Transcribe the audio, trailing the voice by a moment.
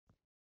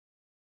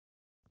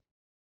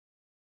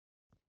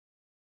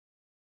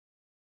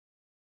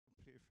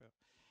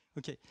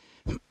Okay.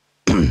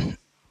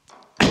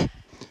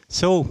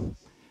 So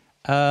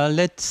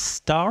let's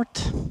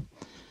start.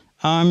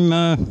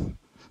 I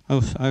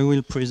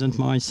will present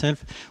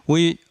myself.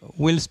 We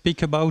will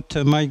speak about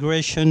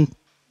migration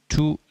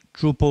to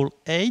Drupal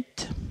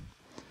 8.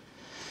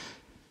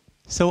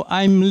 So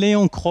I'm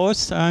Léon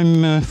Cros.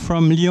 I'm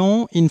from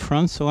Lyon in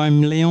France. So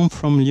I'm Léon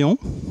from Lyon.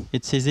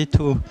 It's easy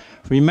to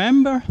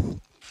remember.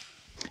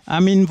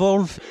 I'm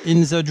involved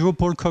in the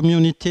Drupal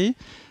community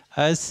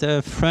as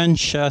a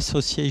French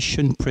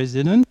association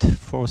president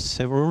for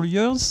several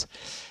years.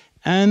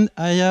 And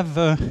I have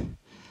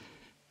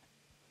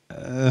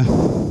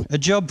a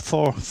job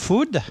for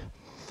food.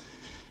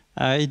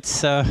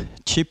 It's a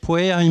cheap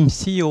way. I'm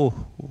CEO,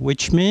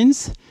 which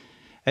means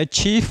a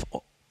chief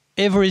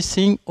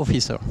everything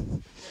officer.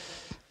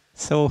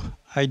 So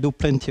I do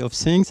plenty of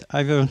things.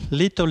 I have a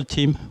little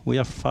team. We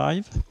are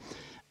 5.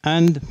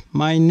 And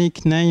my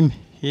nickname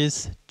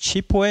is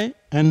Cheapway,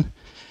 and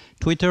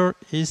Twitter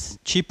is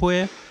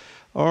Cheapway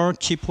or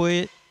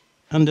Cheapway_EN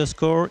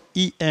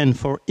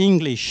for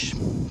English.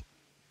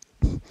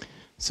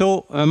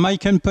 So my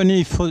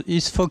company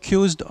is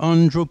focused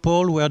on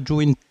Drupal. We are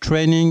doing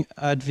training,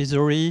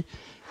 advisory,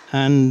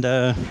 and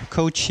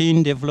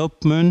coaching,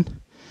 development.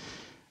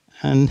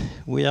 And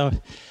we are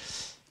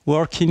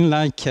working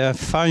like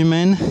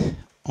firemen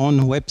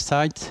on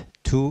websites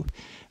to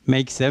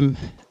make them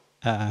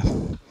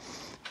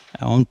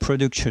on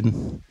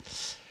production.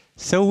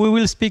 So we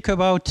will speak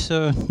about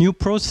new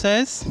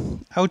process,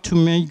 how to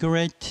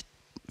migrate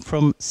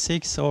from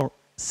 6 or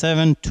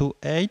 7 to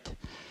 8.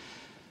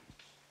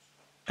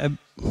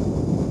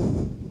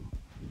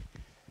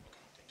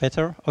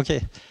 Better?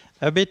 Okay.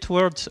 A bit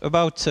words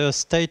about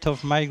state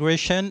of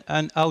migration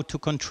and how to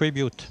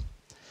contribute.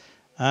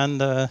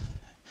 And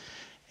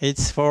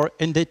it's for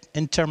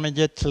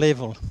intermediate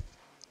level.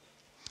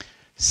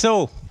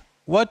 So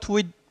what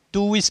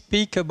do we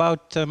speak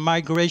about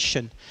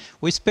migration?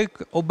 We speak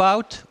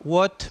about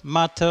what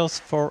matters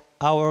for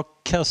our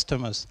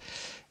customers.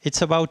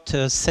 It's about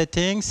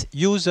settings,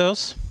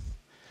 users,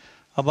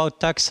 about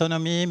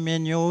taxonomy,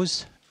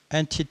 menus,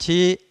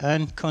 entity,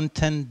 and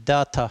content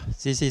data.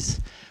 This is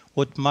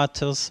what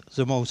matters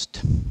the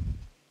most.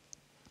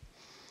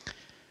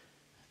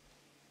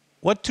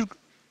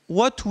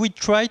 What we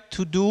try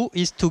to do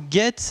is to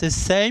get the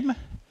same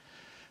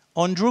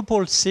on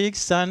Drupal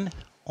 6 and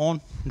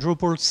on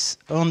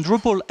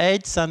Drupal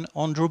 8 and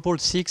on Drupal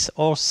 6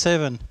 or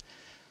 7.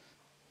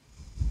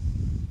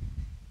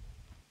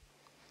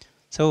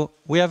 So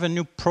we have a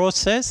new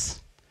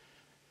process.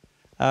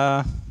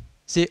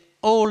 The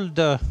old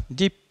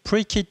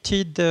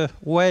deprecated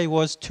way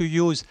was to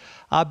use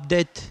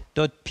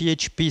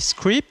update.php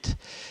script.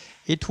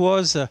 It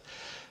was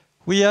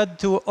we had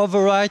to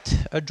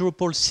overwrite a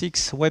Drupal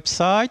 6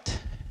 website,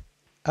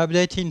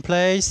 update in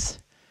place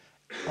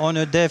on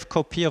a dev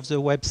copy of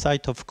the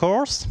website, of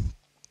course.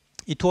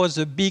 It was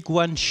a big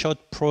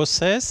one-shot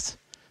process,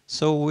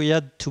 so we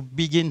had to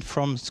begin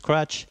from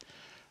scratch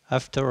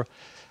after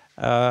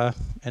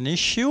an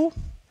issue.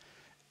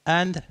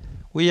 And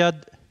we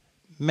had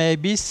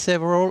maybe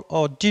several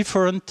or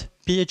different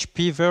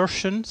PHP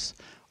versions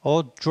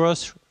or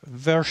Drush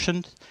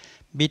versions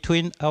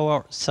between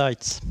our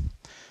sites.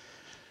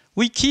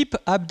 We keep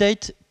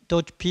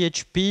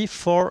update.php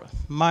for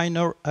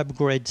minor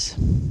upgrades.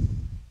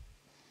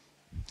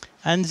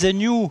 And the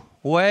new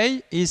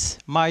way is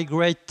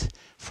migrate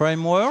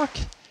framework.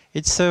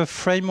 It's a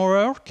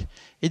framework.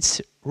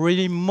 It's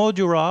really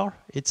modular.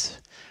 It's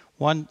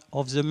one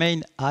of the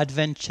main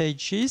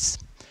advantages.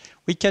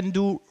 We can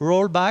do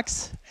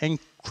rollbacks,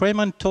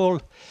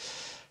 incremental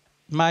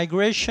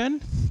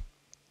migration,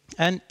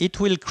 and it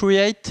will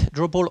create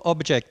Drupal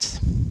objects.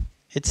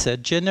 It's a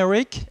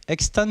generic,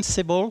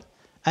 extensible,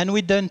 and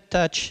we don't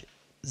touch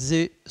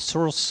the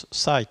source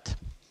site.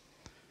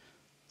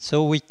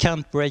 So we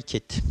can't break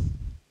it.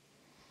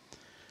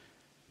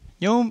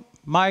 New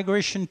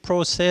migration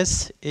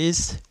process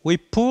is we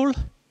pull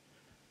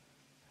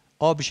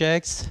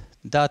objects,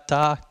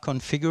 data,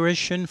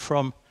 configuration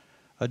from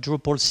a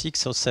Drupal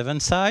 6 or 7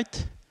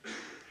 site.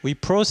 We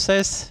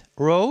process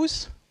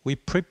rows, we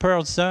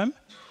prepare them,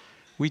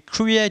 we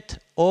create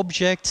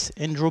objects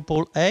in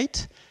Drupal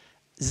 8,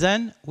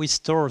 then we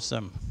store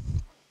them.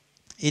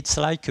 It's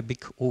like a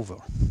big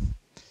Hoover.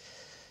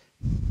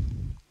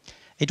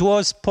 It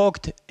was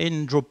poked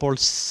in Drupal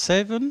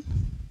 7,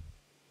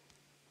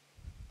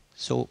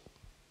 so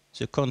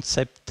the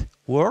concept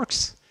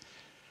works.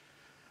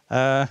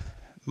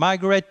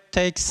 Migrate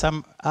takes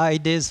some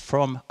ideas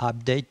from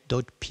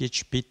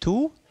update.php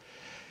 2.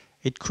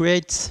 It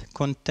creates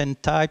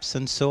content types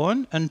and so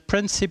on. And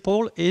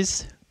principle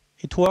is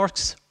it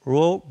works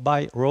row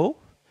by row.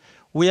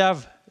 We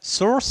have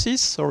sources,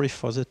 sorry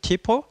for the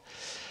typo.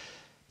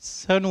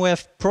 Then we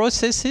have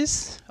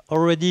processes,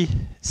 already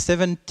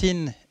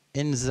 17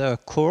 in the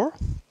core.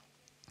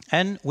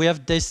 And we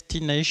have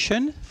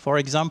destination, for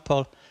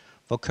example,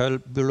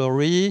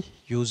 vocabulary,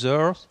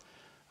 users,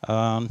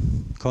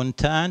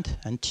 content,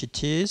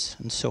 entities,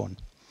 and so on.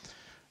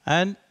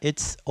 And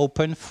it's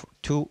open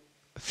to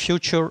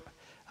future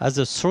as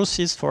a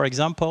sources, for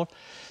example,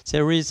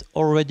 there is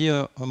already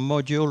a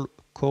module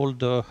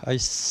called, I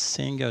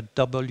think,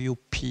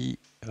 WP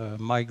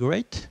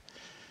migrate.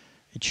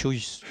 It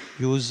should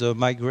use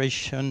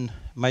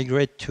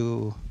migrate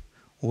to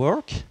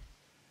work.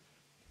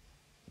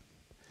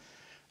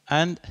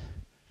 And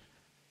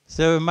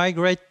the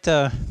migrate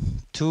from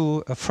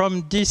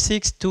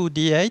D6 to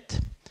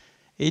D8,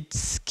 it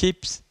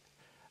skips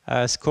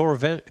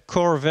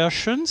core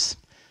versions.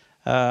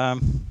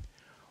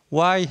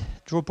 Why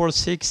Drupal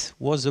 6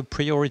 was a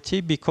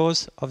priority?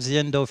 Because of the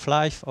end of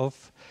life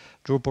of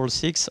Drupal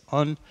 6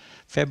 on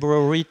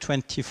February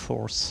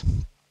 24th.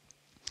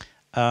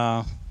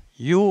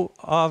 You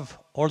have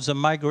all the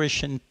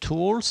migration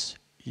tools.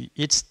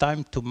 It's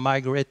time to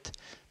migrate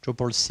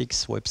Drupal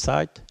 6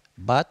 website,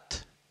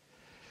 but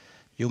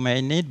you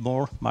may need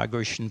more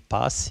migration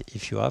paths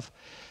if you have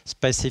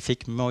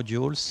specific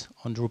modules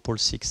on Drupal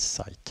 6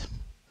 site.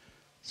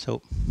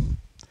 So,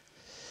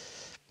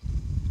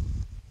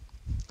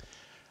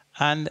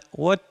 and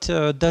what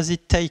does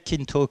it take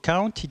into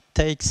account? It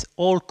takes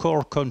all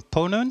core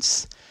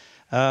components,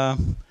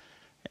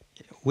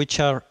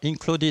 which are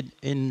included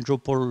in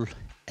Drupal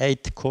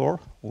 8 core.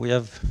 We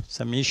have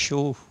some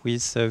issue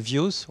with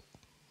views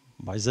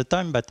by the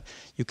time, but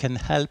you can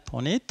help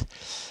on it.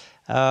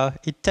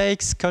 It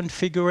takes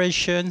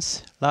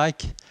configurations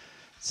like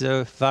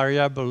the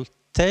variable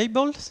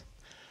tables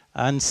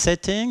and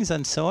settings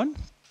and so on.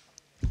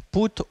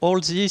 Put all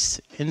this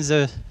in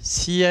the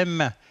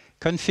CM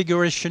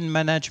configuration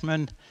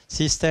management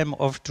system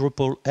of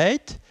Drupal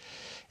 8.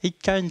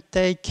 It can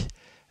take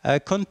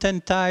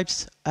content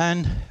types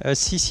and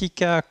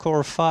CCK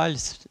core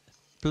files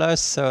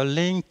plus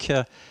link,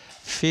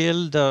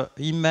 field,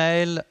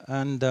 email,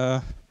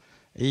 and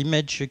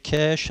image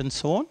cache, and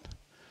so on.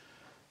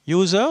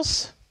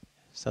 Users,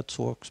 that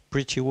works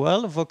pretty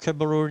well.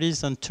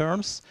 Vocabularies and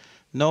terms,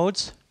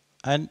 nodes,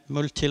 and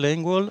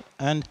multilingual.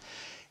 And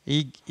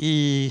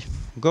he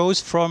goes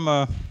from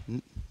a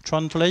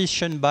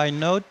translation by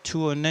node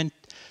to a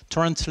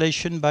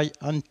translation by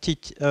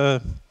entity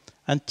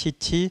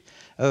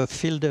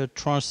field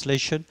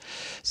translation,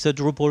 the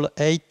Drupal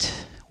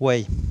 8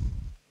 way.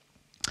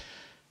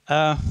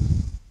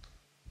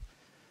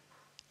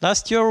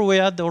 Last year we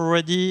had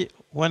already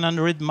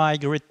 100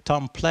 migrate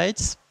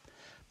templates,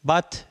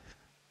 but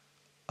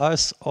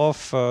as of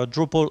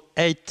Drupal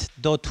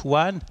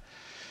 8.1,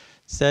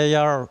 they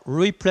are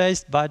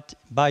replaced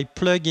by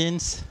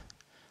plugins,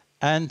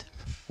 and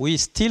we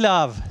still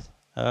have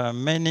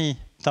many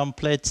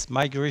templates,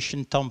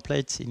 migration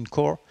templates in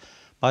core,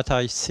 but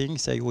I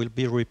think they will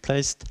be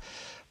replaced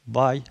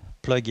by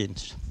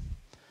plugins.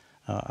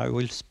 I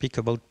will speak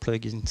about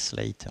plugins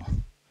later.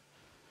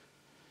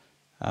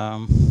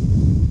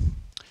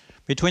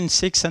 Between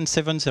 6 and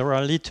 7, there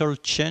are little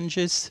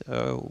changes.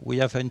 We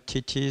have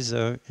entities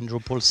in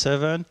Drupal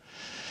 7.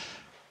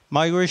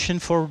 Migration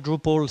for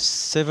Drupal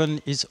 7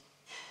 is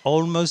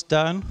almost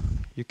done.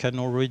 You can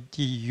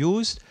already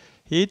use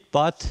it,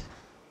 but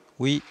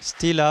we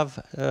still have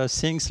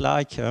things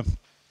like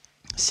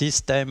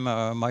system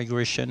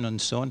migration and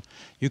so on.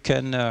 You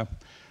can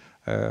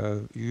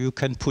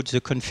put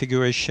the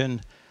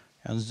configuration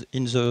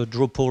in the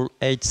Drupal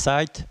 8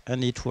 site,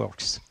 and it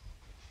works.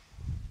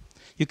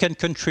 You can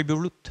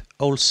contribute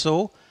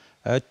also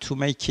to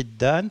make it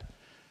done.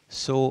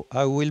 So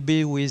I will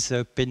be with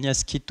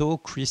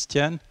Peñasquito,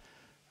 Christian,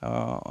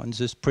 on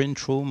the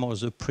sprint room or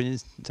the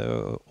sprint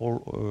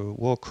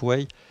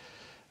walkway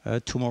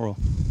tomorrow.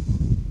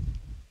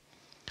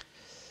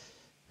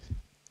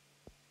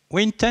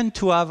 We intend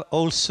to have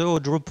also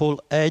Drupal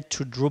 8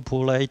 to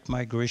Drupal 8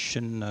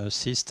 migration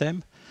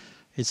system.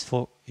 It's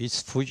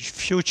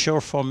future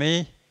for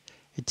me.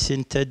 It's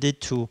intended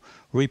to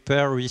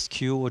repair,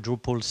 rescue a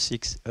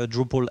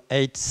Drupal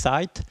 8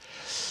 site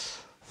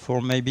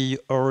for maybe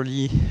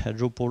early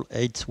Drupal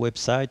 8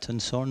 website and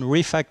so on,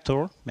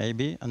 refactor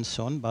maybe and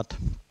so on, but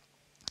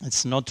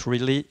it's not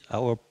really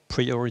our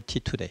priority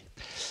today.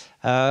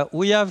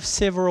 We have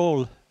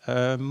several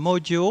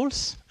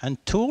modules and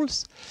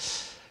tools.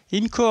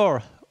 In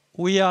core,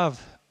 we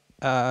have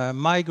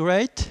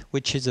Migrate,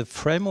 which is a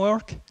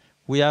framework.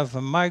 We have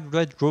a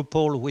Migrate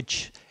Drupal,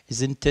 which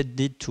is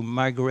intended to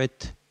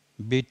migrate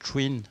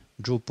between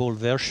Drupal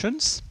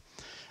versions.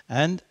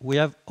 And we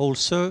have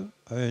also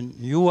an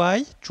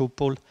UI,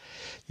 Drupal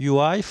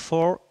UI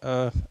for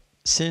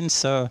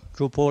since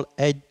Drupal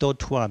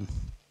 8.1.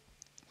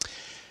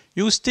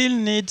 You still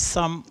need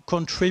some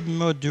contrib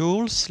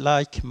modules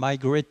like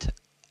migrate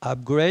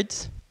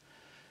upgrades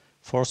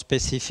for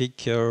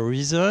specific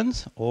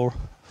reasons or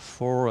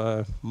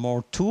for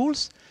more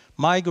tools.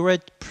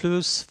 Migrate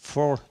plus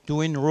for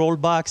doing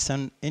rollbacks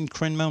and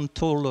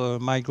incremental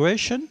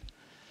migration,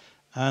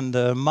 and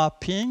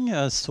mapping,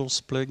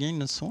 source plugin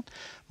and so on.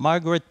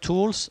 Migrate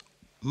tools,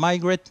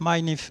 migrate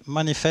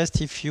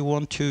manifest if you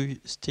want to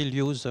still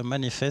use a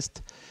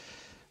manifest.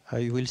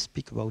 I will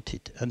speak about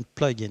it, and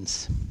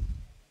plugins.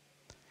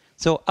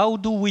 So how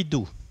do we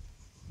do?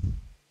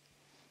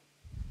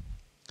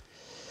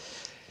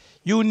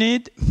 You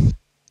need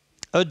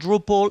a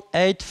Drupal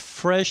 8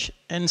 fresh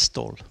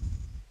install.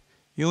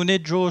 You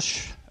need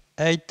Drush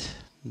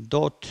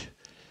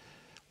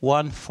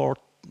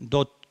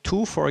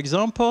 8.1.2, for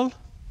example,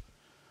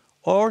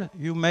 or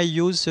you may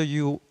use the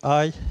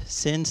UI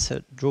since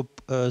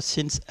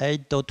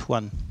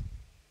 8.1.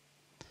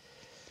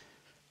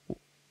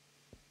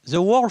 The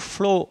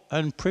workflow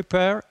and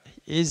prepare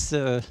is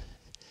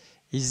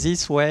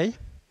this way.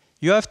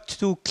 You have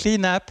to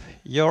clean up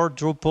your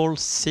Drupal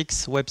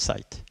 6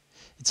 website.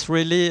 It's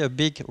really a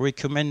big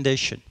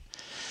recommendation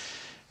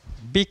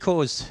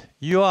because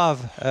you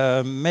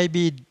have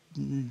maybe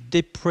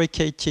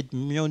deprecated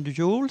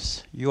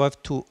modules. You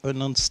have to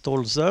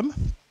uninstall them.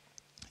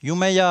 You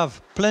may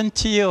have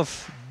plenty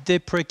of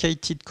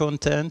deprecated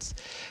contents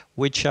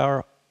which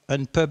are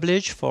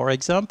unpublished, for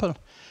example.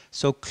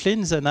 So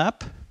clean them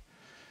up.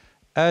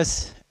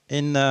 As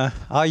in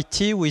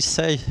IT, we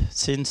say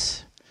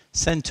since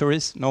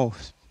centuries, no,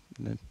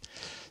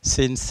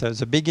 since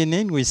the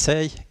beginning, we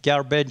say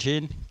garbage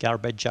in,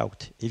 garbage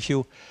out. If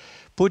you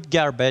put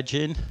garbage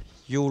in,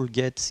 you'll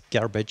get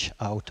garbage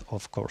out,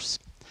 of course.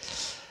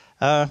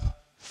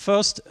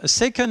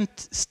 Second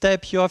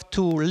step, you have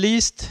to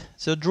list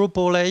the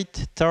Drupal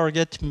 8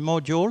 target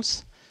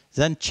modules,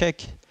 then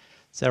check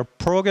their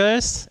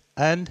progress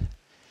and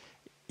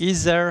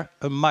is there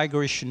a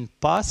migration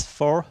path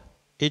for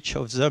each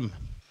of them.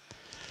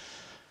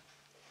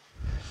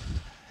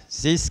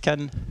 This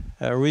can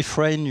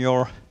refrain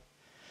your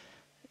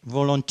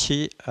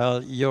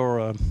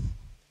your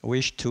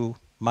wish to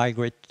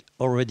migrate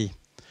already.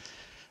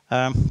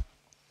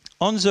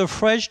 On the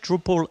fresh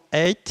Drupal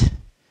 8,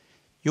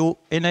 you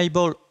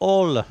enable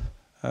all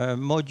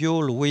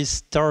modules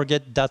with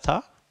target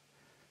data.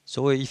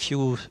 So if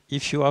you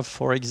have,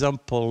 for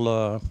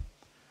example,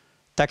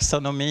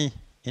 taxonomy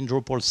in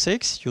Drupal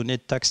 6, you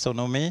need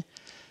taxonomy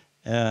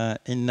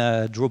in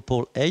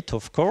Drupal 8,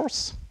 of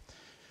course.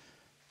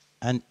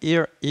 And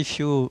here, if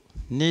you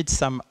need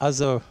some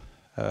other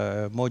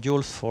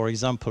modules, for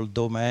example,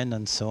 domain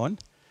and so on,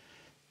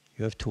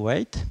 you have to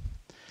wait.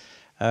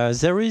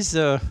 There is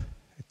a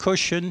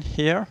caution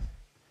here.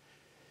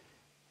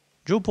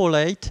 Drupal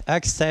 8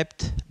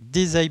 accepts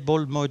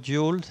disabled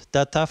module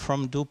data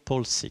from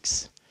Drupal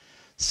 6.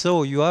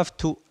 So you have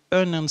to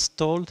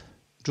uninstall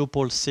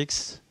Drupal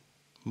 6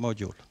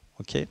 module,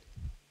 okay?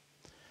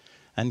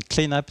 And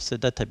clean up the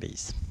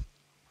database.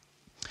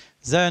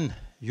 Then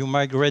you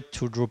migrate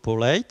to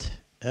Drupal 8,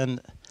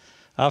 and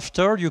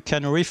after you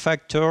can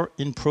refactor,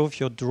 improve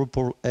your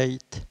Drupal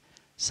 8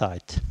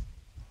 site.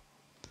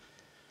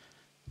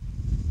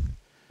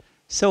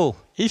 So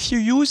if you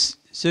use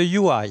the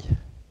UI,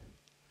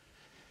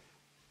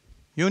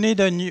 you need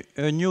a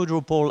new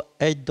Drupal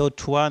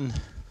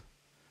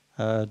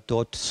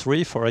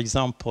 8.1.3, for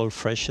example,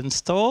 fresh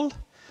install.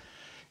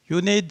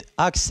 You need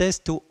access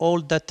to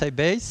all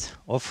database.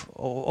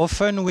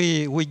 Often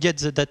we get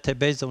the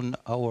database on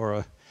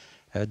our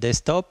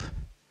desktop,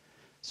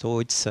 so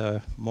it's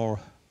more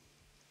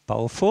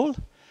powerful.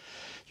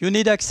 You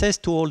need access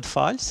to all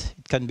files.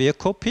 It can be a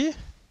copy.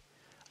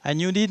 And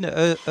you need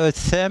a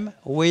theme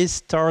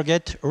with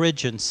target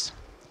regions.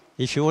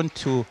 If you want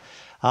to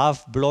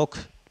have block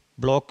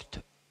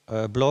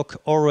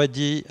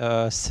already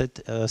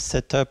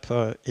set up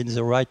in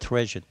the right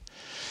region.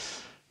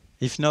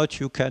 If not,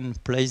 you can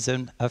place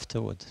them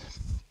afterwards.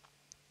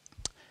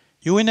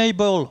 You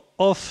enable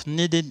all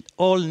needed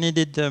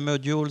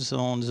modules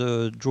on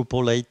the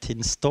Drupal 8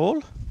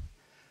 install.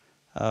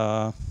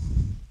 I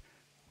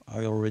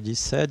already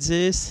said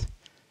this.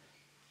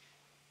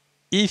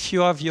 If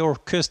you have your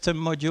custom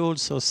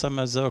modules or some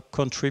other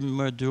country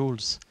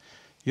modules,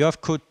 you have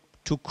to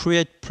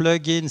create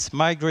plugins,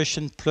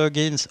 migration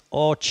plugins,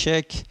 or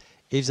check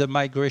if the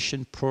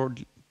migration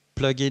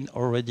plugin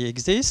already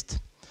exists.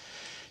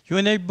 You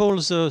enable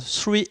the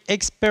 3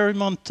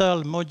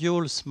 experimental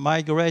modules,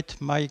 migrate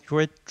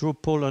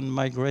Drupal, and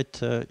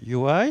migrate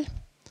UI.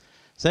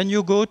 Then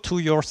you go to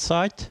your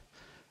site,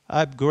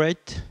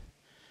 upgrade,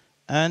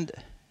 and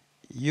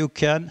you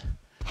can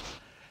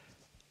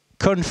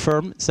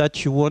confirm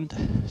that you want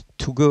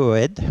to go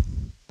ahead.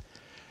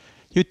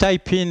 You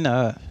type in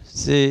the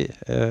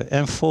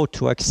info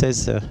to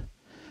access the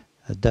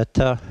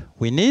data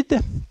we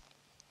need.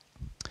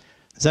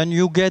 Then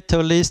you get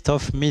a list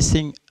of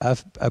missing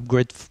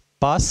upgrade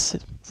paths,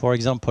 for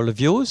example,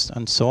 views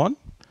and so on.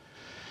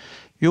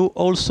 You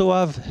also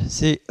have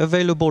the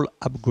available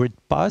upgrade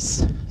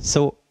paths.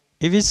 So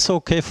if it's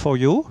okay for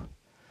you,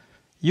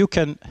 you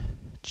can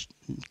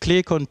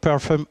click on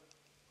perform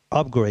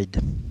upgrade.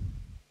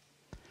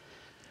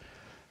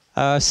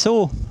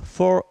 So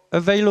for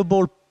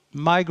available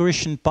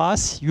migration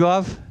paths, you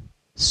have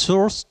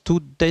source to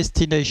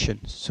destination.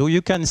 So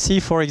you can see,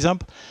 for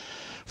example,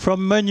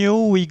 from menu,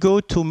 we go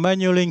to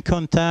menu link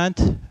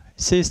content,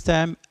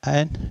 system,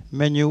 and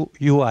menu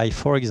UI,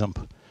 for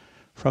example.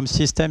 From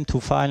system to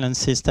file and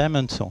system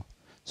and so on.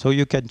 So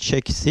you can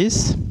check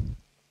this.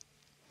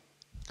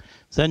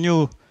 Then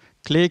you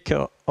click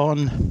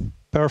on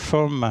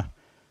perform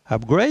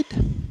upgrade.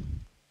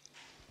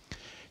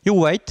 You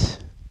wait,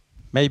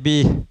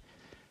 maybe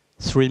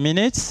 3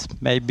 minutes,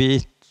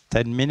 maybe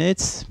 10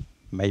 minutes,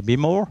 maybe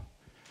more.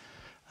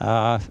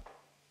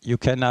 You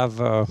can have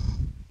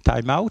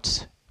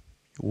timeouts.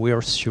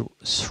 We're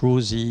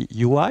through the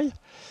UI.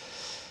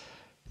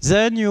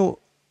 Then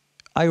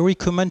I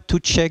recommend to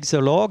check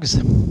the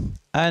logs.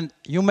 And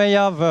you may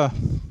have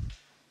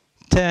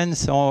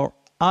tens or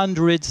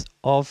hundreds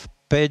of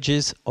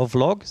pages of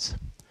logs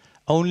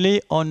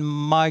only on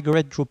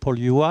Migrate Drupal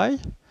UI.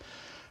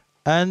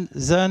 And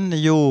then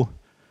you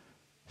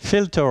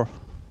filter.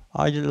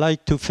 I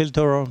like to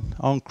filter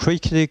on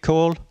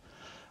critical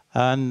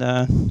and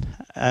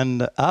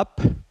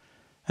up.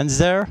 And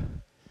there,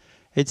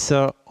 it's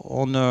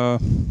on a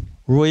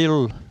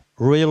real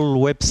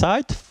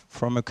website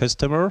from a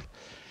customer.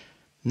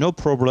 No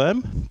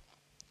problem.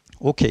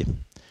 Okay.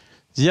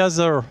 The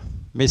other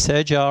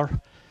message are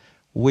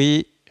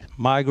we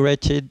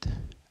migrated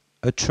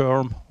a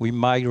term, we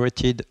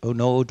migrated a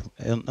node,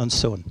 and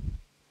so on.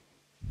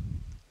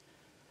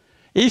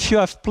 If you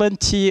have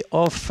plenty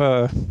of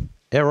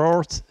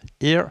errors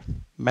here,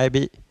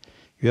 maybe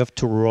you have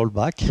to roll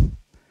back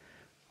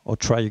or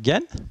try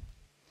again.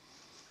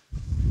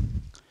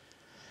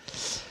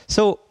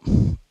 So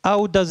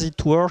how does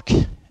it work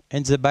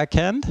in the back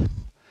end?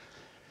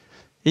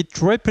 It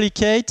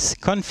replicates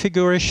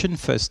configuration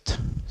first.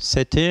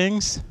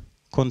 Settings,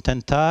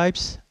 content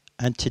types,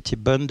 entity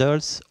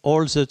bundles,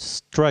 all the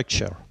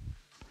structure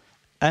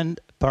and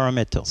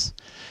parameters.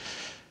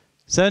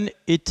 Then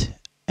it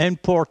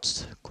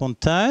imports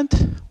content,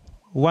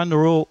 one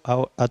row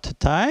at a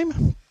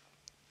time.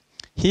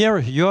 Here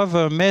you have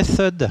a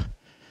method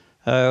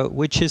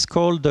which is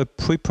called the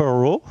prepare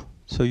row.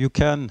 So you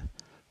can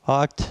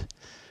act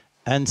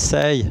and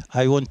say,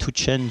 I want to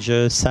change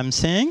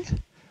something.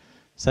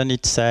 Then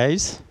it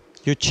says,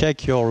 you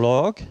check your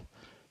log,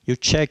 you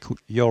check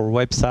your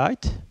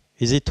website.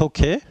 Is it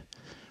okay?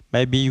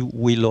 Maybe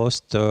we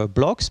lost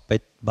blocks,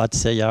 but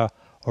they are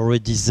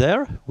already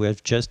there. We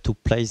have just to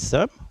place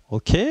them.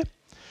 Okay.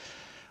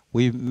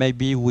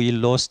 Maybe we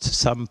lost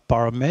some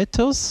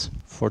parameters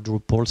for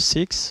Drupal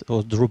 6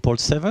 or Drupal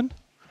 7.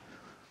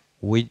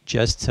 We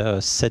just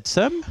set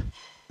them.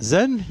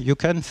 Then you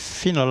can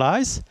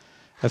finalize.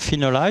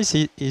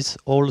 Finalize is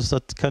all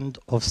that kind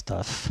of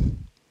stuff.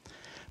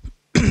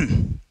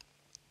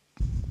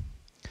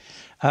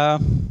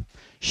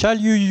 Shall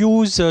you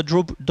use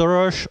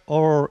Drush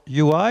or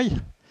UI?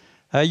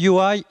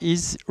 UI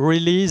is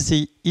really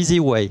the easy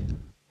way.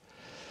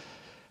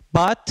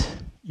 But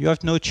you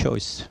have no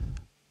choice.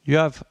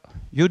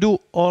 You do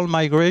all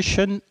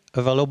migration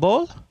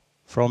available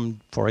from,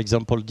 for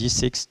example,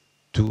 D6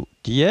 to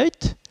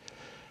D8.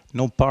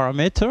 No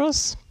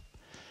parameters.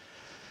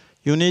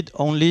 You need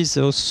only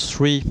those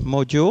 3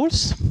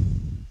 modules.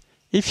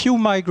 If you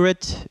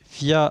migrate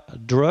via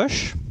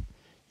Drush,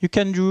 you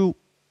can do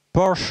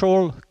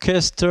partial,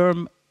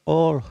 custom,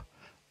 or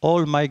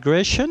all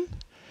migration.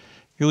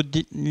 You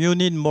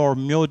need more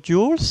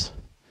modules.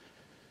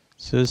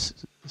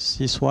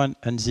 This one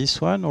and this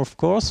one, of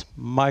course.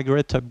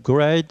 Migrate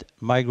upgrade,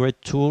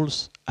 migrate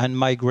tools, and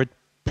migrate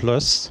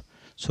plus.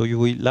 So you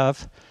will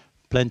have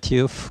plenty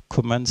of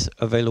commands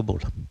available.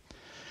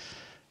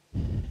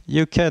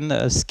 You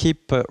can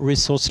skip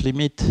resource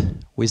limit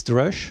with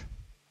Drush.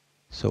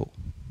 So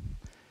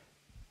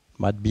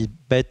might be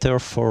better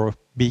for a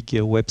big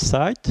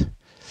website.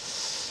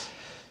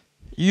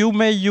 You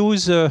may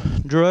use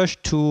Drush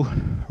to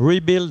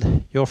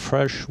rebuild your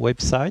fresh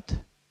website.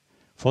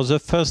 For the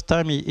first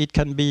time, it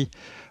can be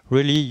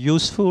really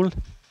useful.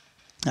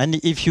 And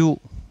if you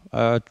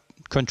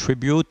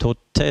contribute or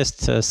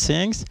test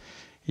things,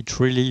 it's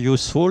really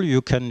useful.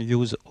 You can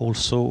use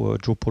also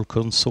Drupal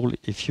console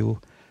if you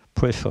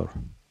prefer.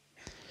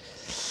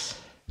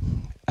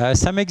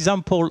 Some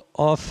example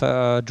of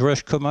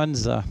Drush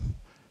commands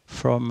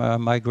from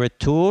migrate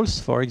tools.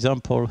 For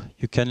example,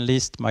 you can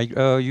list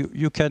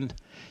you can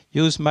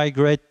use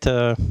migrate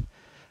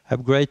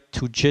upgrade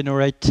to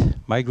generate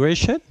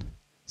migration.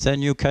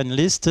 Then you can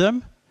list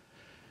them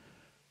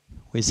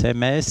with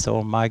MS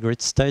or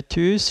migrate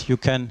status. You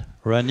can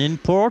run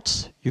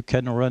imports. You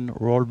can run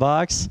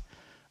rollbacks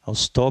or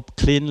stop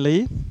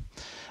cleanly.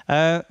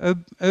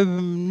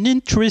 An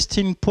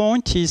interesting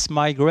point is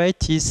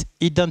migrate is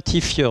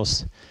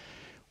identifiers.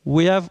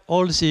 We have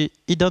all the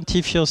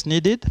identifiers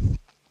needed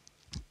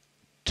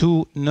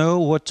to know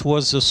what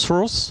was the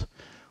source,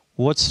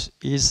 what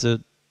is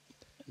the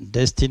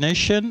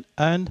destination,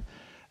 and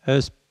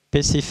a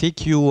specific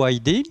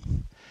UID.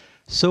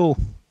 So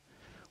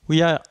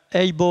we are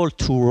able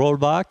to roll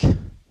back.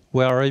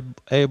 We are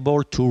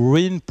able to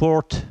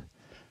re-import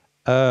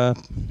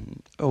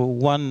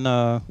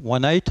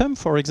one item,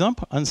 for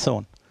example, and so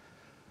on.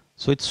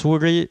 So it's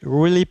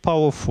really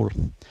powerful.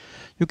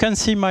 You can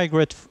see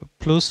Migrate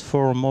Plus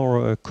for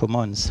more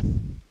commands.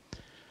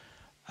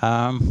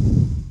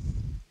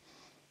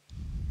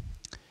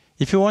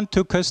 If you want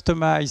to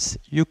customize,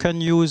 you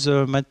can use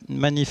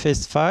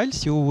manifest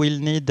files. You will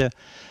need a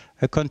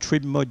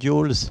contrib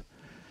modules.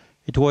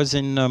 It was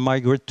in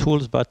Migrate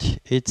Tools, but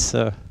it's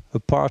a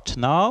part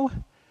now.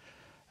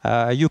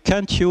 You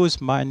can't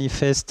use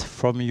manifest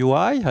from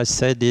UI. I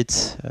said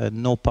it's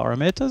no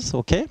parameters,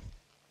 okay?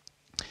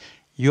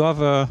 You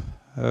have a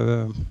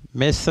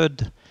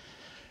method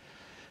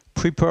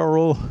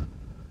prepare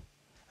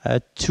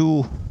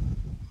to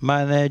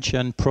manage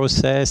and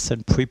process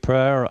and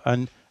prepare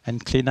and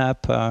clean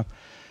up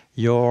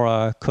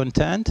your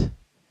content.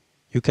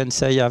 You can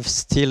say I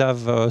still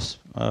have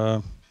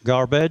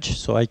garbage,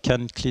 so I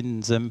can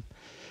clean them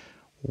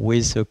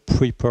with a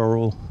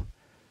prepare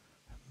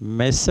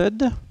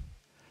method.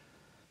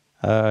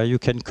 You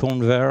can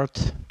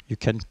convert, you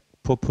can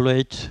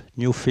populate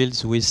new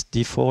fields with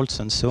defaults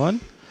and so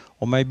on,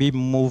 or maybe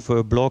move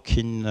a block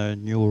in a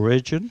new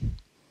region.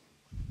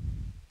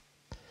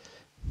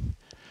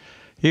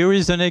 Here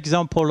is an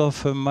example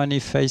of a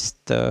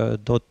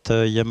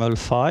manifest.yaml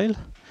file.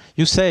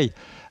 You say,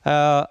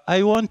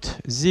 I want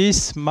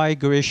these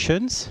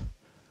migrations,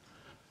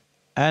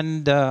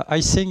 and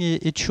I think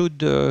it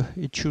should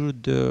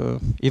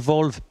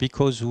evolve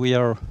because we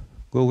are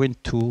going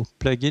to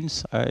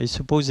plugins. I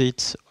suppose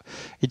it's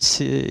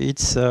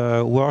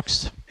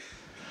works,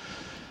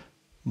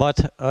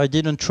 but I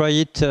didn't try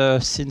it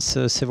since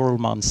several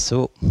months.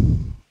 So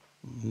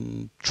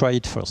try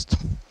it first.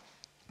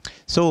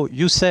 So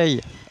you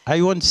say,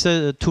 I want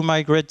to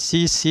migrate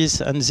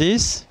this, and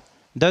this.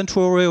 Don't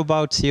worry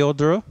about the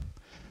order.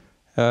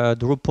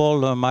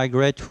 Drupal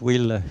migrate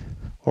will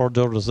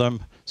order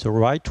them the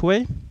right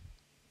way.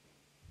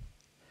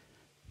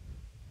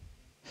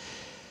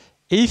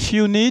 If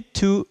you need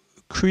to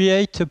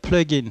create a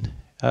plugin,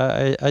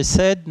 I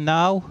said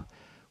now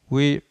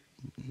we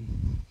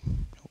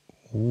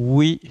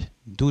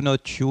do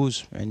not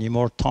use any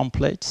more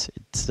templates.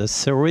 It's a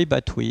theory,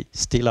 but we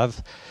still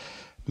have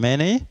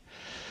many.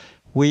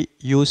 We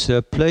use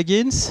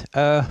plugins.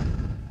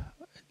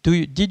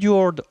 Did you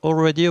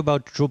already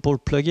about Drupal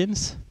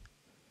plugins?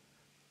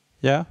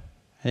 Yeah?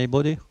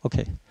 Anybody?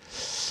 Okay.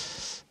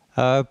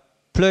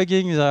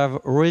 Plugins are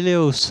really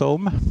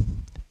awesome.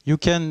 You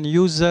can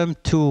use them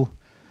to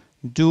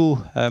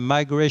do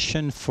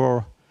migration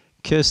for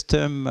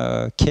custom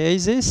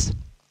cases.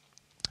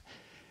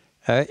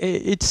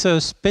 It's a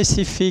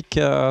specific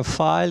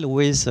file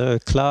with a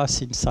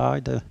class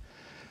inside.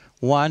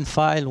 One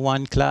file,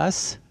 one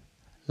class,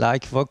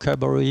 like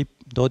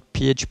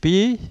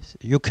vocabulary.php.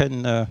 You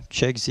can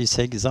check this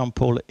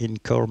example in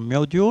core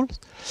modules.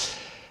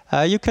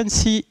 You can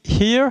see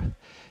here,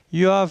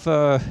 you have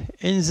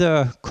in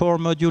the core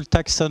module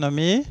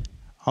taxonomy,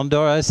 under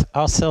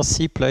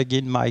RCRC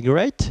plugin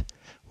migrate,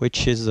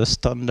 which is the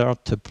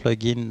standard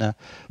plugin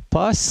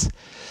path.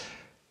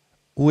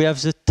 We have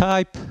the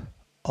type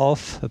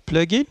of a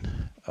plugin,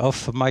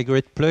 of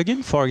migrate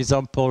plugin, for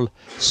example,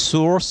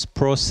 source,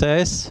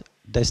 process,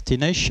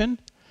 destination.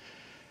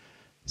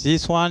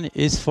 This one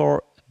is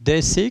for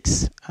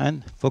D6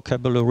 and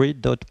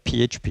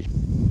vocabulary.php.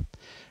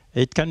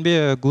 It can be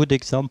a good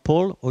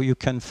example, or you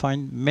can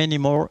find many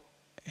more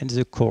in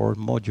the core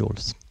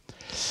modules.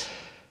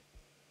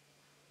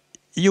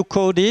 You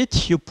code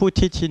it, you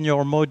put it in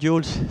your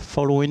modules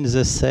following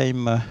the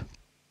same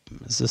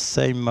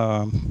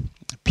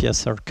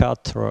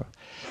PSR4 or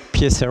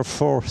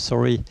PSR4,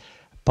 sorry,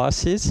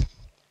 passes.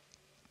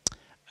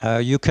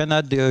 You can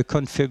add a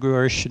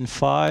configuration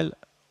file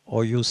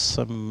or use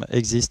some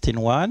existing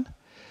one.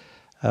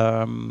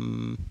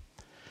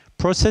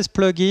 Process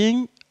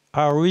plugins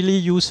are really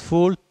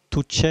useful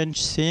to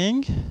change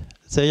things.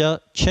 They are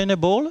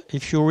chainable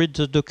if you read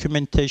the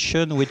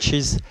documentation, which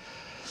is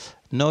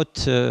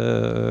not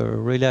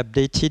really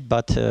updated,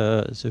 but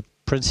the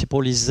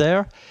principle is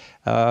there.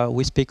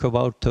 We speak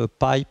about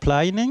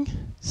pipelining.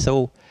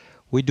 So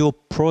we do a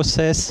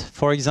process.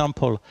 For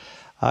example,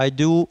 I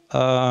do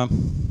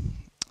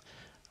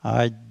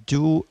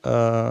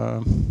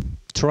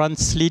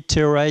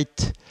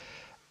transliterate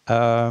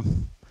a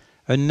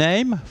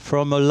name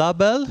from a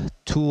label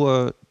to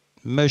a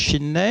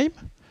machine name.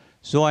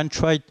 So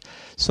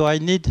I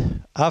need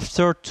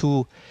after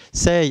to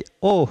say,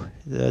 oh,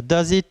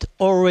 does it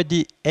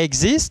already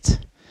exist?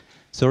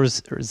 So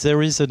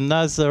there is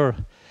another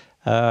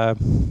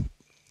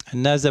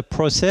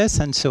process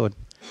and so on.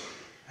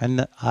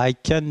 And I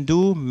can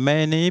do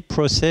many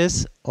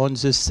processes on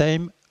the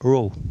same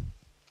row.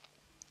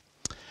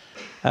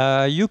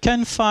 You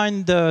can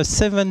find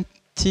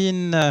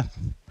 17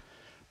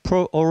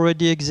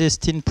 already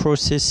existing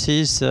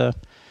processes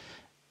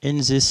in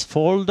this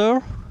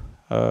folder.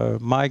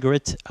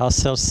 Migrate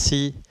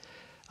SRC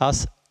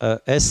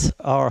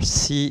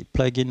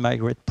plugin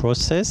migrate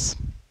process.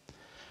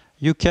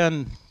 You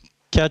can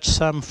catch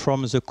some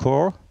from the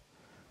core,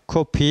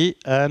 copy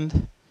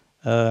and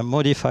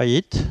modify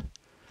it.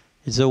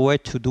 It's a way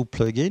to do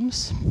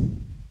plugins.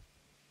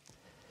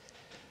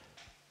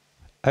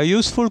 A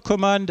useful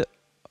command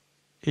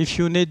if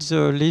you need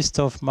the list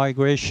of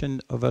migration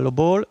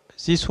available.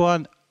 This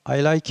one,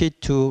 I like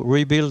it to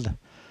rebuild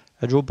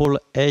a Drupal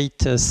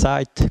 8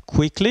 site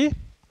quickly.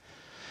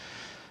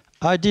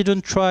 I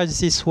didn't try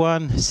this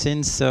one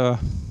since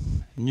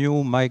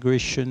new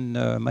migration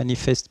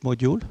manifest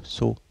module,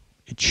 so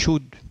it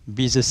should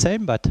be the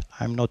same, but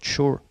I'm not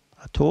sure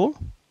at all.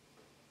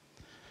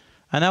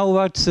 And how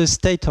about the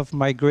state of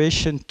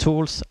migration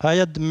tools? I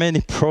had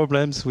many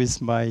problems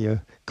with my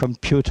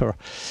computer,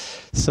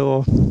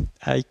 so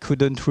I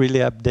couldn't really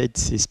update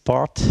this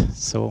part.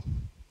 So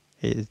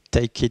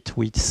take it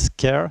with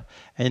care.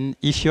 And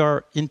if you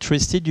are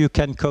interested, you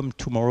can come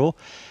tomorrow.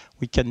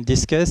 We can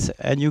discuss,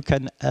 and you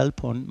can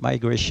help on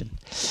migration.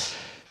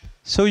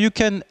 So you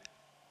can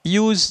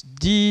use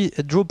the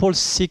Drupal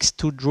 6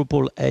 to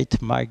Drupal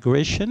 8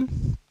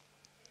 migration.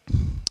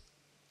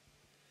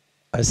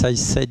 As I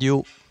said,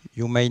 you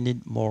may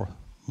need more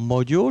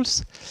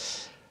modules.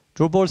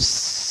 Drupal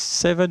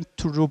 7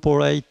 to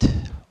Drupal 8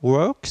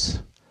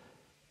 works.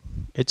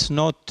 It's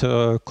not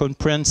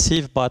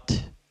comprehensive,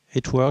 but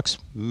it works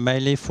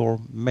mainly for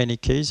many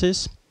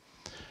cases.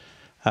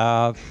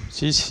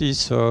 This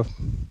is a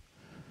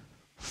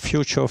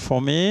future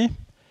for me.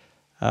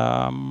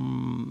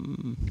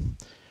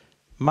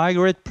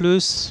 Migrate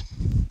Plus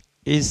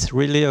is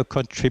really a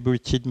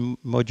contributed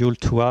module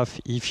to have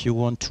if you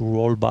want to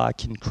roll back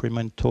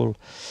incremental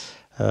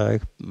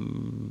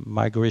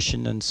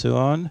migration and so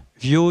on.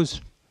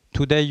 Views,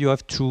 today you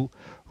have to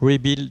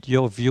rebuild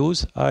your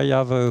views. I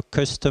have a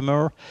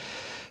customer,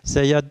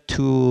 they had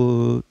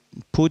to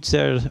put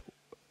their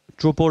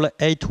Drupal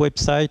 8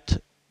 website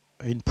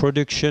in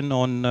production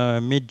on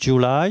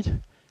mid-July.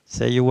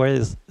 They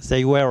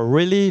were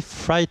really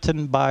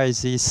frightened by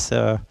this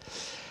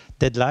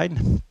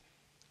deadline.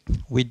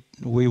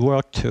 We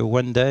worked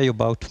one day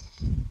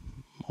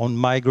on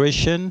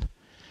migration.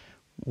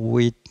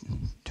 We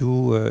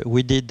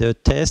did a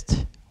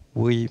test.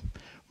 We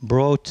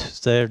brought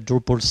their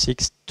Drupal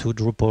 6 to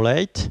Drupal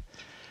 8.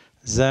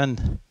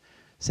 Then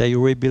they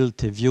rebuilt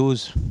the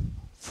views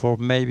for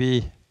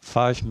maybe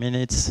 5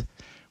 minutes,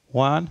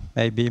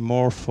 maybe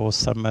more for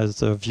some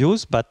other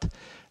views. But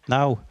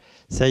now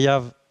they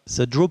have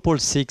the Drupal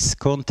 6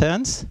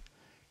 contents,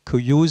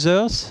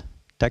 co-users,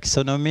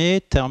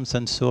 taxonomy, terms,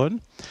 and so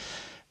on,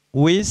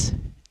 with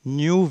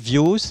new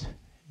views,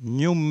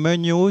 new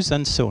menus,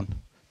 and so on.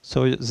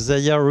 So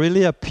they are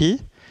really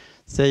happy.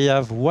 They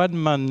have 1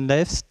 month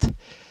left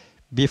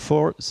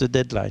before the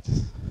deadline.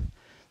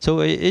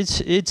 So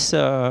it's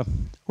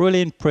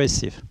really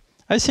impressive.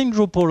 I think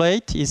Drupal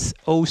 8 is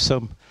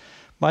awesome,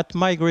 but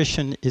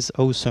migration is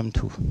awesome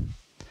too.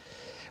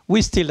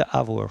 We still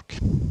have work.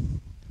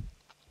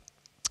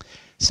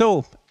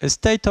 So, a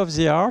state of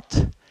the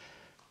art,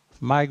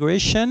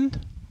 migration,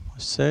 I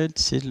said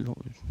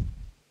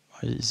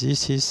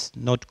this is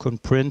not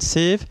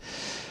comprehensive.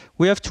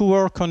 We have to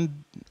work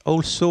on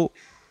also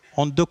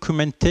on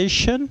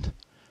documentation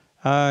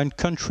and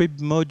contrib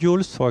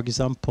modules, for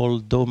example,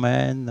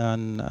 domain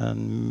and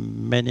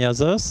many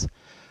others.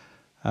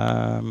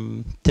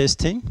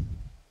 Testing.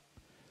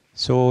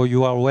 So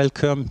you are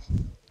welcome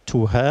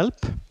to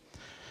help.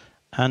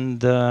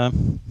 And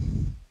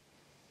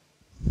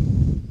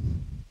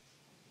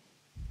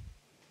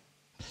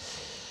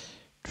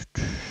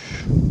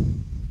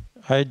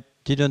I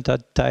didn't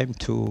have time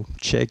to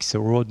check the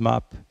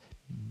roadmap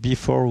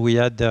before we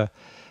had a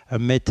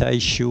meta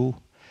issue.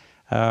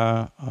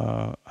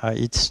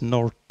 It's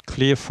not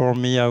clear for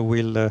me. I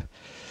will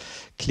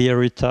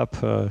clear it up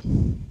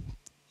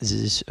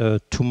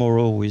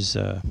tomorrow with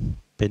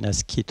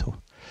Penasquito.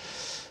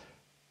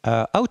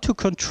 How to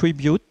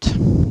contribute?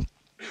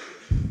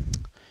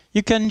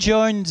 You can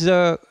join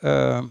the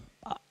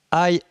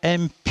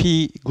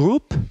IMP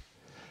group.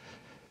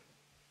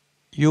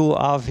 You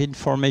have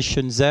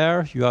information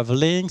there, you have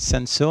links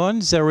and so on.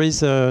 There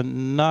is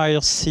an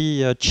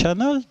IRC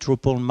channel,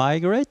 Drupal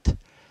Migrate.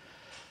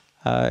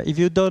 If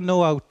you don't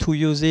know how to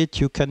use it,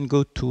 you can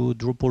go to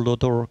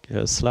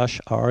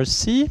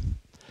drupal.org/IRC.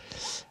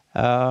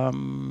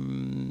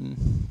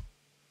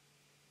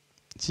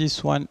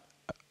 This one,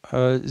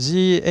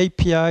 the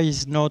API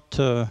is not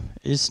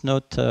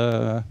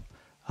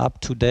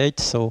up to date,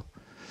 so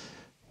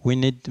we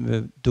need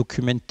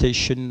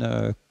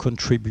documentation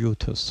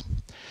contributors.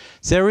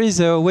 There is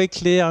a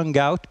weekly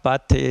hangout,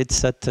 but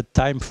it's at a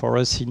time for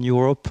us in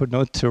Europe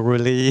not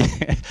really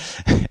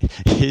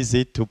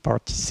easy to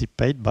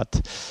participate,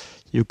 but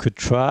you could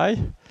try.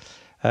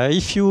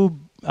 If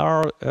you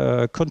are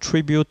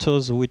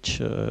contributors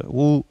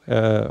who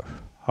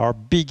are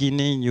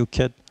beginning, you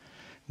can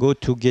go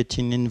to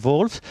getting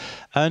involved.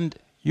 And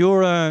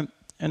you're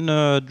in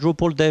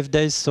Drupal Dev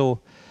Days,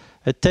 so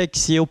take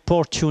the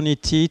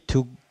opportunity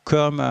to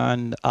come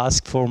and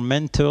ask for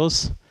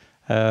mentors.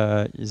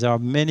 There are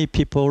many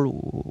people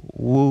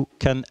who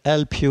can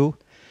help you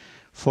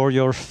for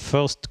your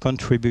first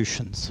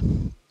contributions.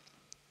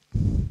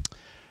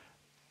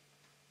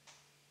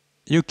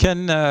 You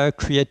can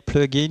create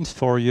plugins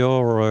for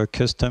your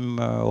custom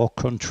or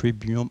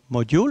contrib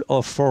module,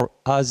 or for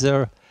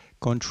other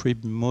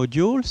contrib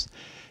modules.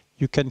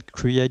 You can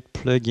create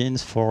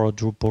plugins for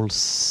Drupal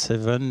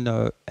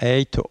 7,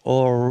 8,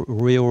 or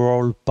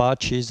reroll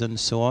patches and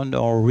so on,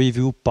 or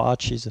review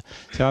patches.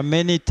 There are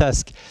many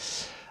tasks.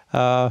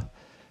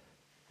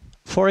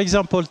 For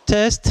example,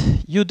 test,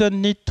 you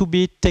don't need to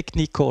be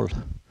technical.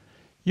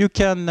 You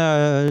can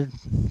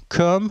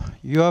come,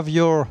 you have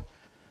your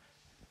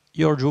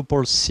your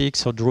Drupal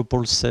 6 or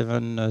Drupal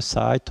 7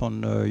 site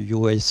on a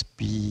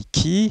USB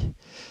key.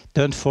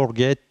 Don't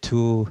forget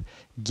to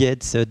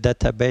get the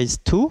database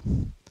too.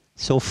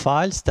 So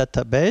files,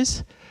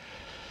 database.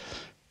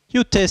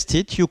 You test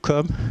it, you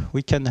come,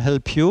 we can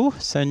help you.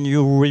 Then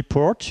you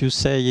report, you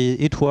say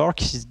it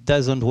works, it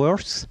doesn't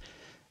work.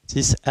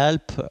 This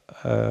help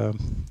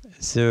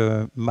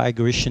the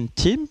migration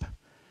team.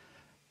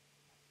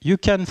 You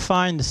can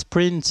find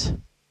sprints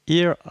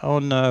here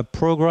on a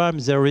program.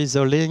 There is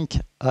a link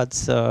at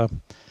the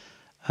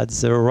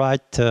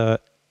right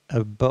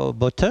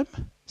bottom,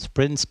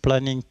 sprints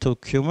planning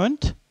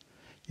document.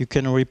 You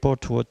can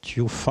report what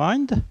you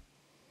find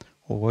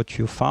or what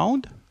you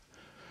found.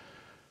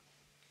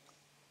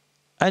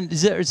 And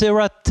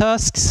there are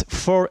tasks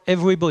for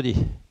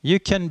everybody. You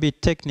can be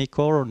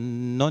technical or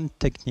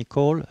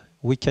non-technical.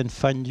 We can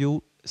find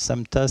you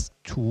some tasks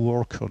to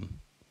work on.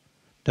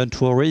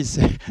 Don't worry,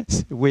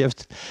 we have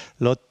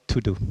a lot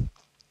to do.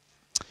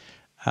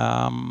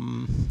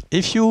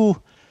 If you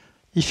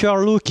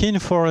are looking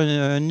for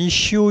an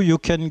issue, you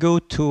can go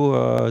to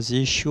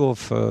the issue of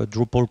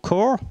Drupal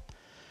core.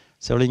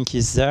 The link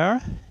is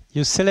there.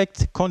 You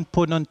select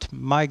component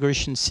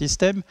migration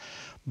system,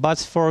 but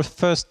for the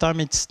first time,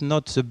 it's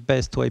not the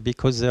best way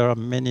because there are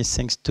many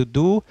things to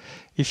do.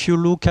 If you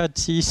look at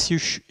the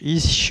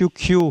issue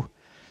queue,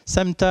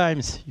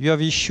 sometimes you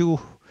have issue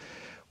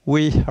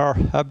we are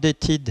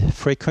updated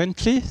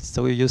frequently.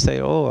 So you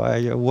say, oh,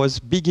 I was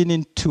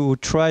beginning to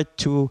try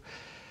to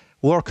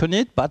work on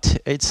it, but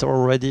it's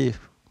already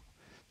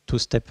 2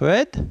 steps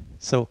ahead.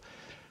 So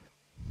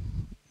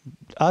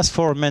ask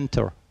for a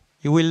mentor.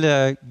 He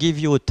will give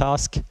you a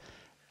task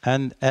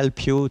and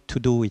help you to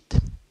do it.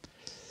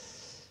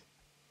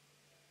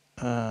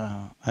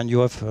 And you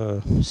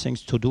have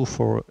things to do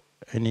for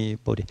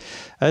anybody.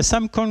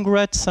 Some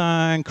congrats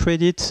and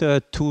credits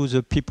to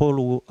the people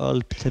who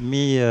helped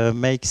me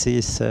make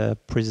this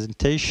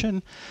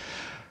presentation.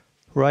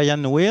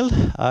 Ryan Will,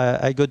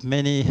 I got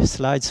many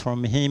slides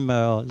from him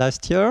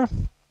last year.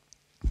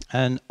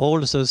 And all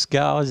those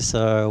guys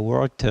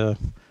worked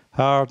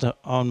hard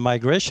on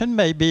migration.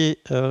 Maybe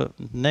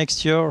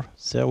next year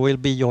there will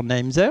be your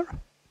name there.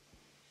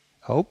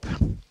 Hope.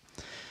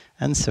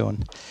 And so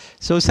on.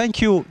 So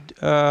thank you.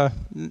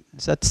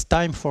 That's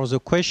time for the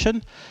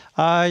question.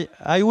 I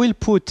will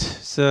put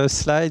the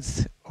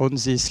slides on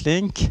this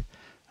link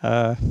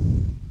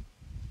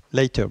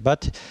later,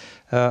 but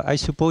I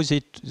suppose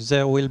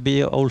there will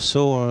be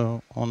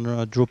also on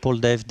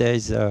Drupal Dev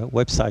Days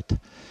website.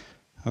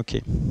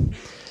 Okay.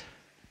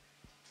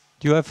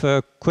 Do you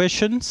have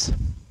questions?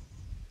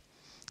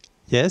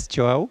 Yes,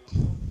 Joao?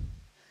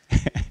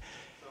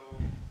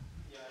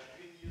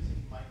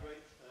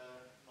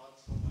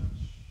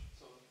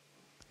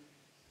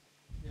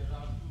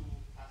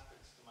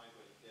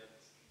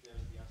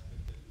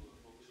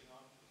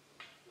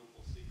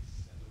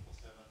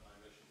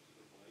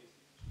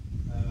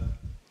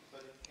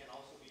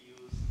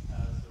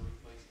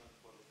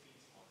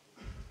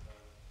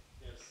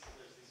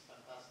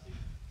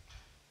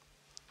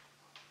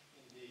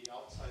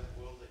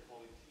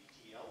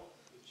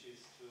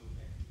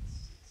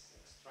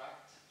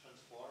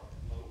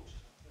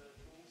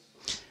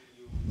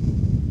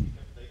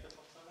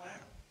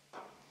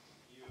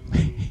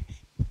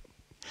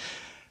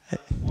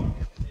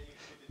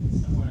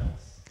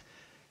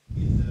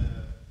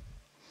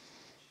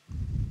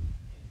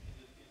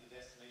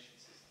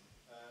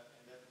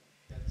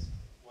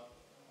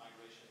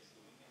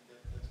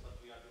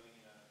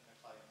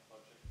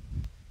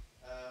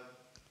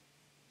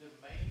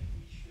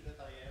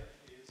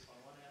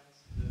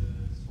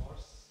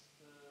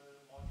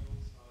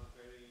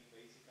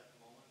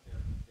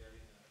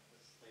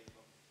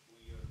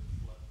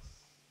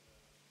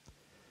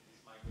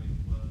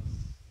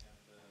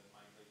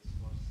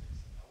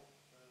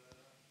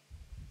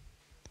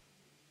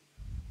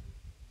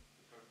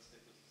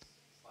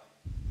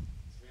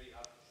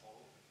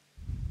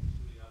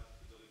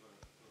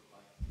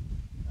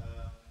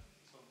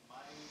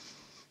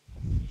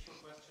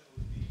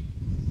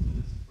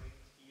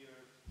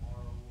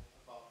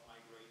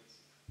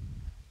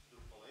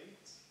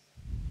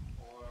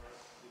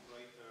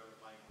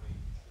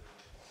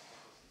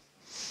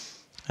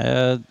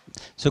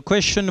 The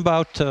question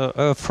about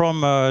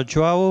from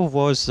Joao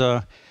was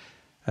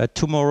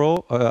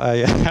tomorrow.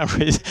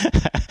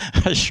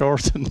 I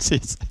shortened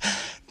this.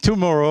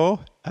 Tomorrow,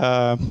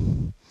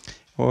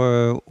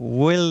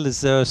 will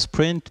the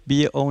sprint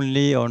be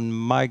only on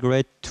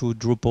migrate to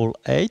Drupal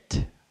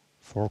 8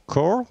 for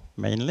core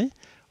mainly,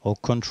 or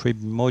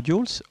contrib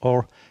modules,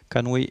 or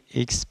can we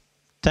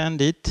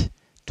extend it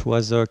to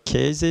other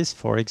cases,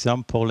 for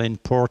example,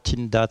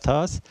 importing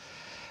data?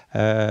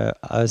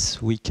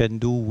 As we can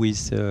do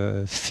with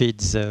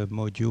feeds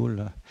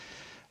module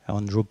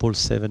on Drupal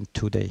 7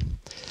 today.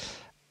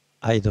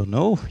 I don't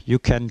know. You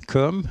can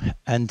come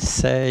and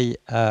say,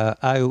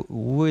 I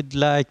would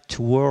like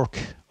to work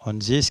on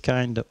this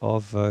kind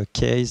of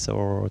case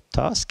or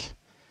task,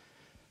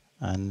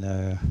 and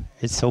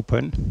it's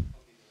open.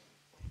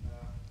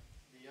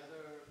 The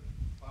other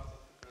part of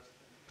the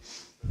question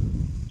is So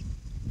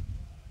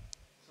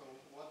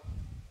what,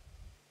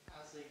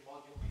 as a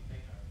module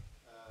maintainer,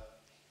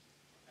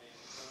 I am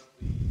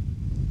currently,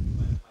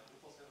 so I have my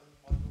Drupal 7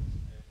 modules,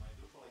 I have my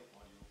Drupal 8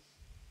 modules,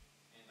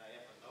 and I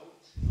have a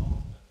note in all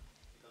of them,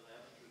 because I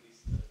haven't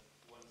released the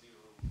 1.0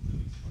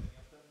 release for any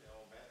of them. They're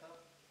all beta.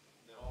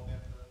 They're all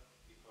beta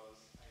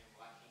because I am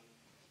lacking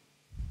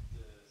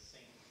the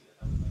same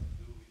that I would like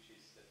to do, which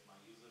is that my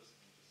users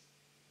can just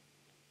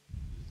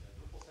use their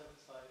Drupal 7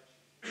 site,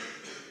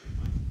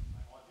 my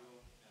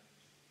module, and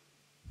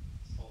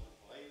install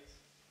Drupal 8,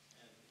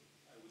 and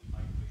I would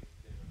migrate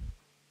their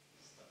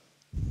stuff.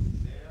 Is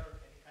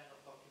there any kind of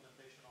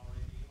documentation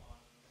already on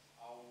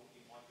how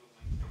a module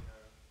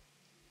maintainer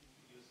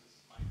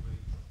uses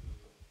migrate to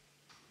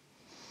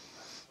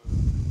transfer?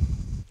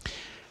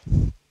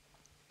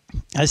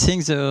 I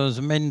think the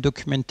main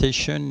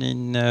documentation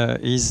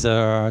is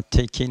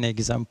taking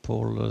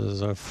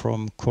examples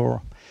from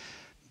core,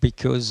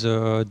 because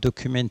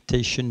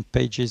documentation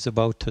pages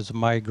about the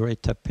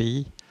migrate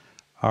API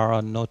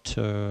are not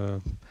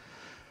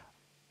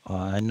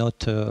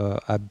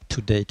up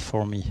to date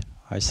for me.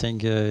 I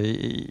think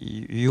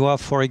you have,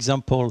 for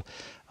example,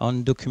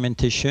 on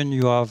documentation,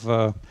 you have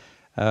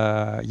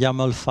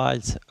YAML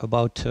files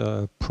about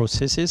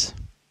processes,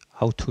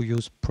 how to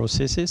use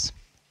processes.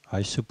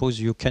 I suppose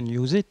you can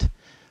use it,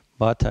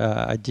 but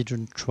I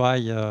didn't try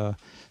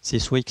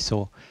this week,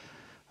 so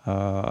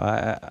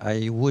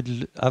I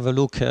would have a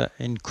look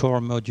in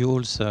core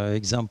modules,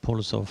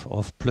 examples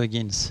of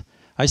plugins.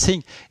 I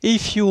think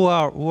if you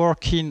are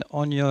working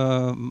on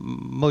your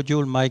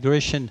module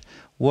migration,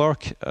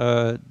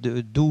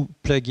 do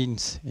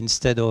plugins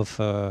instead of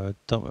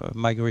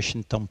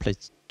migration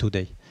templates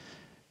today.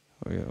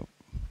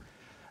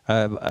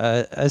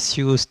 As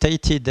you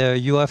stated,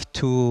 you have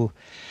to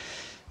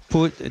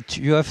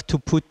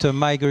put a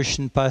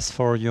migration path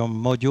for your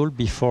module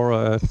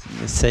before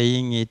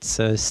saying it's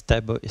a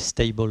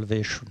stable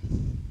version.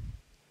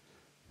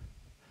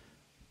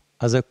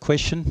 Other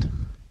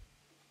question?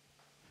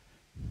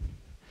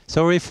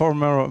 Sorry for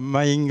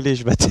my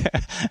English, but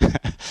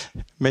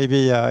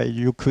maybe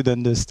you could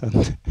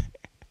understand.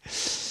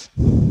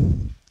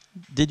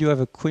 Did you have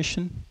a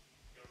question?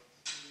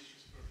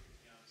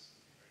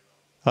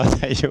 Oh,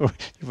 you're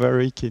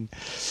very keen.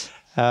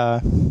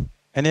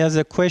 Any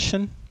other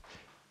question?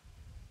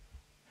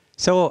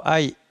 So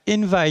I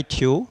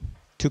invite you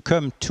to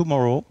come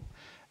tomorrow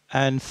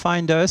and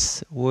find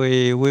us.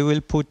 We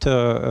will put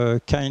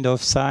a kind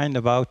of sign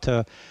about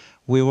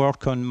we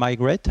work on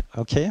migrate,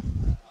 okay?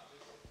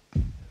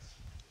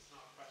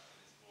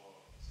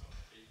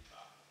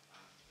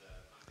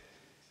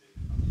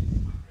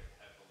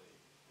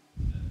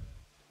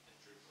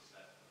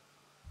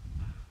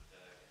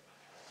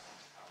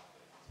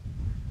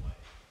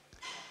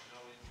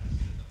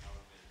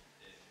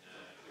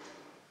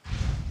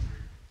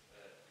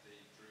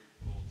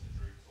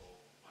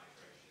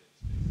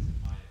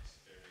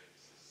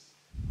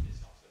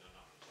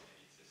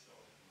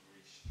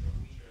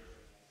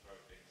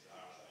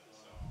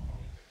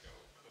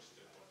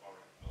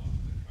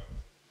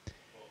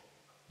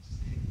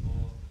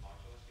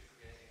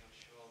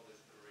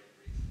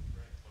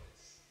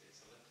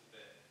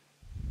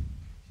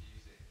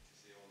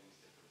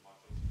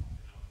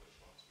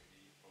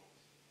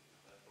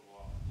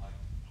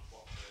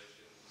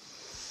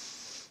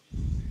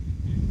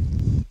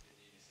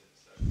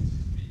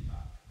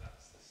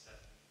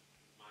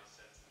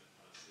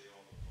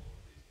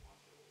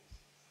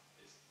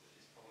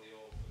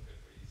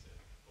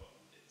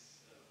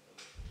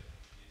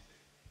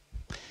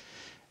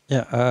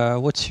 Yeah,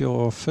 what's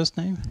your first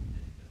name?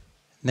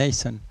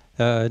 Nathan.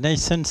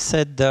 Nathan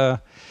said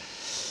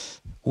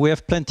we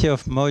have plenty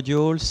of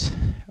modules,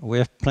 we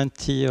have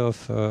plenty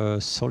of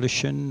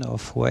solution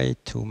of way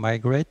to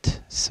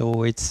migrate,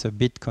 so it's a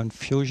bit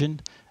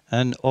confusion.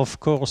 And of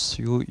course,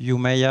 you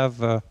may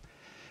have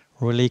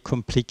really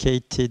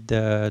complicated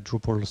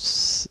Drupal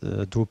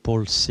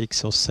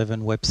 6 or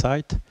 7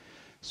 website,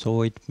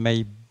 so it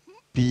may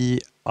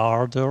be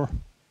harder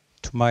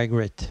to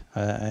migrate.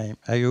 I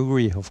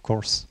agree, of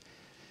course.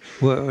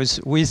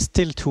 We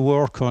still to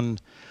work on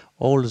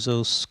all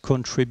those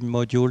contrib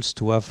modules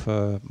to have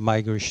a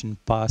migration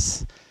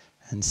path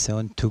and so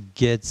on to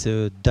get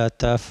the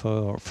data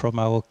from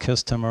our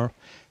customer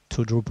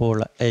to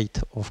Drupal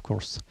 8, of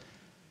course.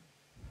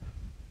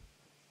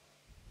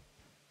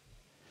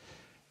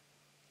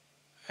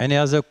 Any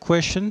other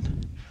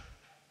question?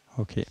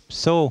 Okay,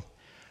 so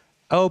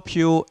I hope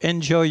you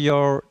enjoy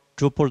your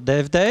Drupal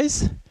Dev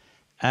Days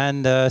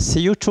and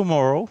see you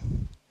tomorrow.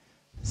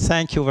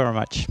 Thank you very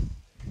much. Attends,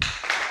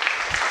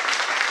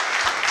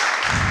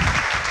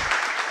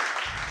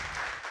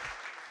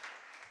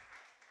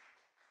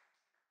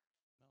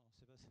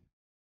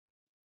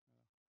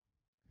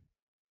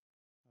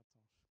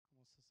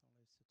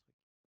 comment ça s'enlève ce truc?